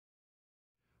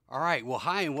All right, well,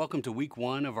 hi, and welcome to week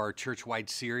one of our church-wide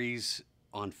series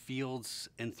on Fields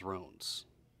and Thrones.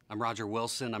 I'm Roger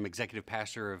Wilson. I'm executive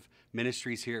pastor of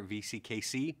ministries here at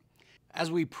VCKC. As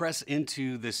we press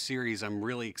into this series, I'm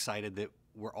really excited that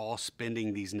we're all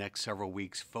spending these next several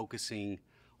weeks focusing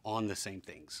on the same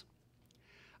things.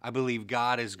 I believe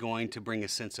God is going to bring a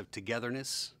sense of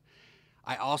togetherness.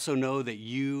 I also know that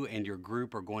you and your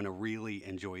group are going to really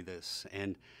enjoy this,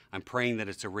 and I'm praying that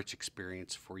it's a rich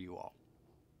experience for you all.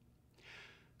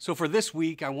 So for this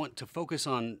week, I want to focus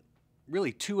on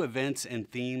really two events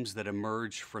and themes that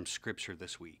emerge from Scripture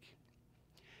this week.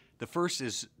 The first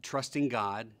is trusting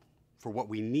God for what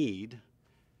we need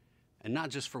and not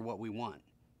just for what we want.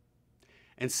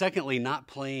 And secondly, not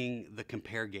playing the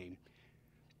compare game.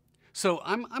 So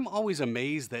I'm always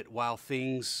amazed that while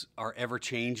things are ever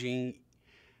changing,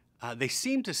 they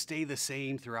seem to stay the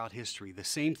same throughout history. The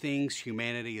same things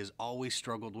humanity has always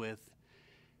struggled with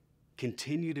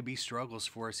continue to be struggles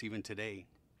for us even today.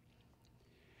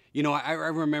 You know, I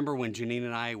remember when Janine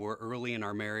and I were early in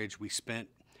our marriage, we spent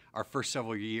our first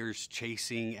several years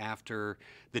chasing after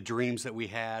the dreams that we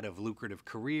had of lucrative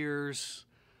careers,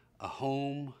 a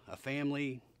home, a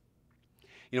family.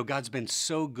 You know, God's been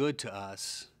so good to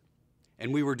us,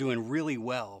 and we were doing really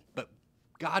well, but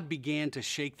God began to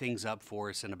shake things up for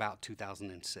us in about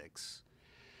 2006.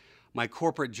 My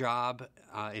corporate job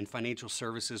in financial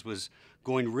services was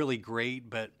going really great,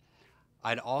 but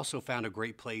I'd also found a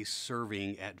great place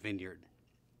serving at Vineyard.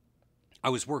 I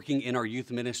was working in our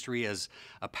youth ministry as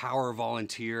a power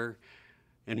volunteer,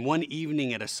 and one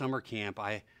evening at a summer camp,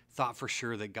 I thought for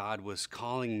sure that God was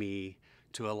calling me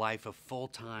to a life of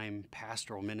full-time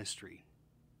pastoral ministry.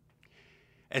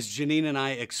 As Janine and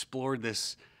I explored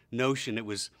this notion, it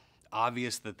was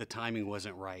obvious that the timing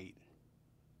wasn't right.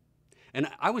 And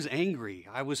I was angry.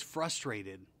 I was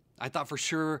frustrated. I thought for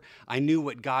sure I knew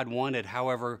what God wanted.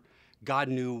 However, God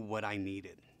knew what I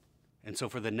needed. And so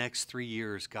for the next 3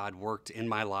 years, God worked in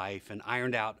my life and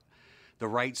ironed out the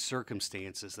right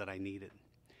circumstances that I needed.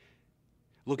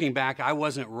 Looking back, I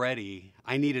wasn't ready.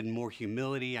 I needed more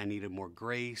humility. I needed more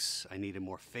grace. I needed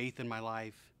more faith in my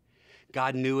life.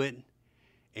 God knew it,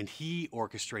 and He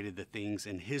orchestrated the things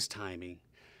in His timing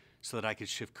so that I could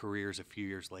shift careers a few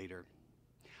years later.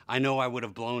 I know I would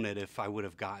have blown it if I would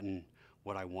have gotten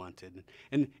what I wanted.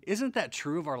 And isn't that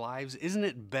true of our lives? Isn't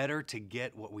it better to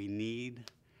get what we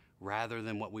need rather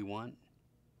than what we want?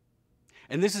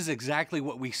 And this is exactly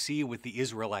what we see with the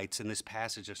Israelites in this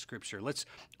passage of Scripture. Let's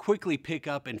quickly pick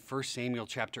up in 1 Samuel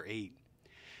chapter 8.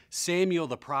 Samuel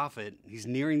the prophet, he's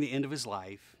nearing the end of his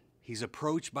life. He's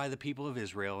approached by the people of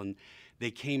Israel, and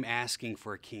they came asking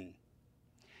for a king.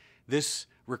 This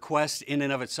request in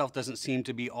and of itself doesn't seem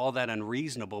to be all that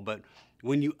unreasonable, but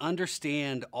when you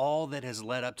understand all that has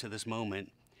led up to this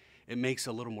moment, it makes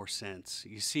a little more sense.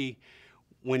 You see,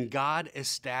 when God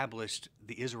established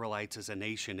the Israelites as a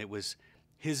nation, it was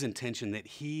His intention that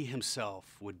He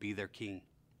Himself would be their king.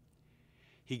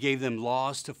 He gave them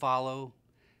laws to follow.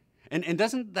 And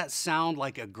doesn't that sound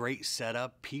like a great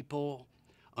setup? People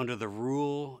under the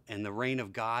rule and the reign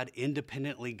of God,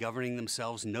 independently governing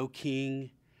themselves, no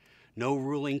king, no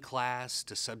ruling class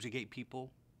to subjugate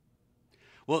people.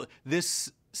 Well,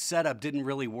 this setup didn't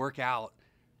really work out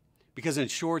because, in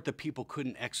short, the people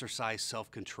couldn't exercise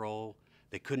self-control.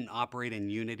 They couldn't operate in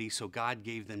unity, so God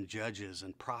gave them judges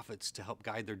and prophets to help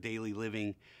guide their daily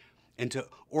living and to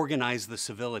organize the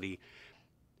civility.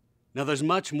 Now, there's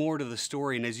much more to the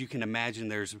story, and as you can imagine,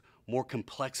 there's more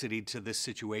complexity to this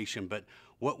situation, but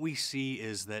what we see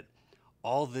is that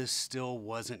all this still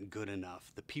wasn't good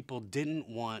enough. The people didn't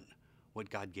want what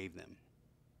God gave them.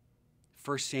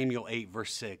 1 Samuel 8,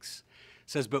 verse 6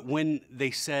 says, "But when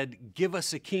they said, 'Give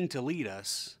us a king to lead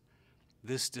us,'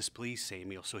 this displeased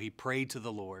Samuel. So he prayed to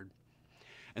the Lord.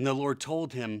 And the Lord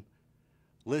told him,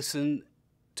 listen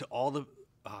to all the..."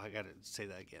 I got to say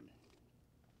that again.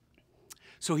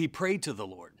 So he prayed to the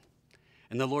Lord.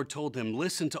 And the Lord told him,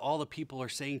 "Listen to all the people are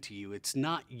saying to you. It's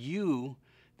not you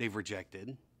they've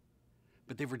rejected,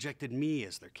 but they've rejected me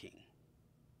as their king."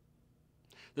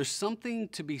 There's something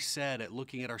to be said at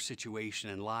looking at our situation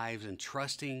and lives and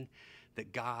trusting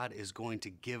that God is going to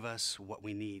give us what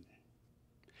we need.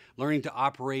 Learning to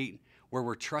operate where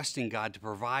we're trusting God to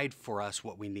provide for us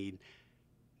what we need,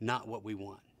 not what we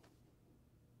want.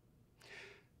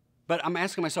 But I'm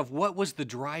asking myself, what was the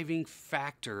driving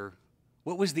factor?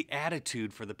 What was the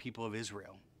attitude for the people of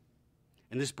Israel?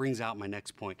 And this brings out my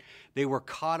next point. They were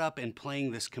caught up in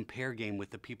playing this compare game with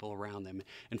the people around them.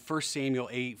 In 1 Samuel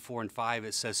 8, 4 and 5,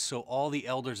 it says, "So all the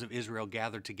elders of Israel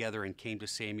gathered together and came to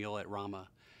Samuel at Ramah.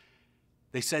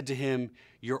 They said to him,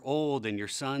 'You're old and your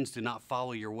sons do not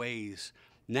follow your ways.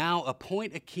 Now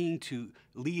appoint a king to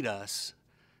lead us,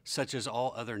 such as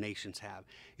all other nations have.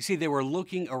 You see, they were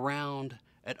looking around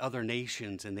at other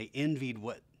nations and they envied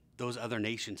what those other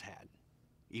nations had,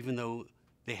 even though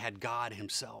they had God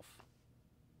himself.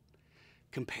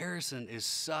 Comparison is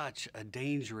such a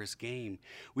dangerous game.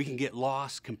 We can get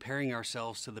lost comparing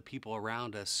ourselves to the people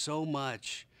around us so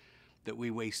much that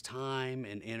we waste time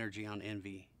and energy on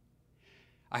envy.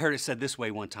 I heard it said this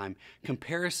way one time: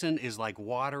 comparison is like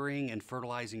watering and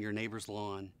fertilizing your neighbor's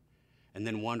lawn and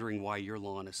then wondering why your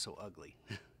lawn is so ugly.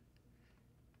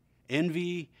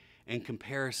 Envy and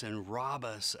comparison rob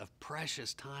us of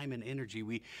precious time and energy.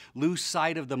 We lose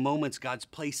sight of the moments God's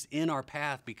placed in our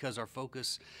path because our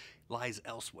focus lies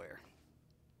elsewhere.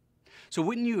 So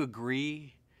wouldn't you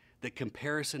agree that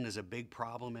comparison is a big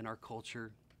problem in our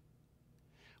culture?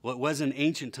 Well, it was in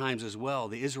ancient times as well.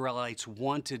 The Israelites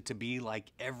wanted to be like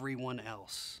everyone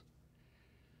else.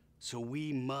 So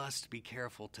we must be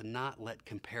careful to not let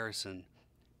comparison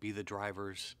be the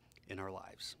drivers in our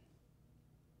lives.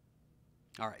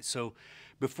 All right, so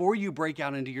before you break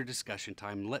out into your discussion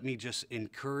time, let me just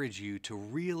encourage you to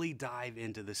really dive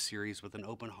into this series with an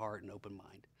open heart and open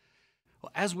mind.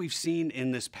 Well, as we've seen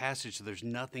in this passage, there's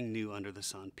nothing new under the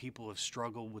sun. People have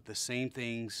struggled with the same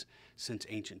things since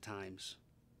ancient times.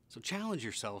 So challenge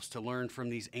yourselves to learn from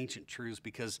these ancient truths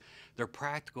because they're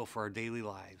practical for our daily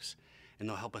lives and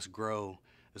they'll help us grow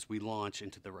as we launch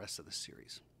into the rest of the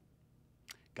series.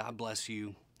 God bless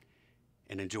you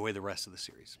and enjoy the rest of the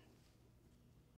series.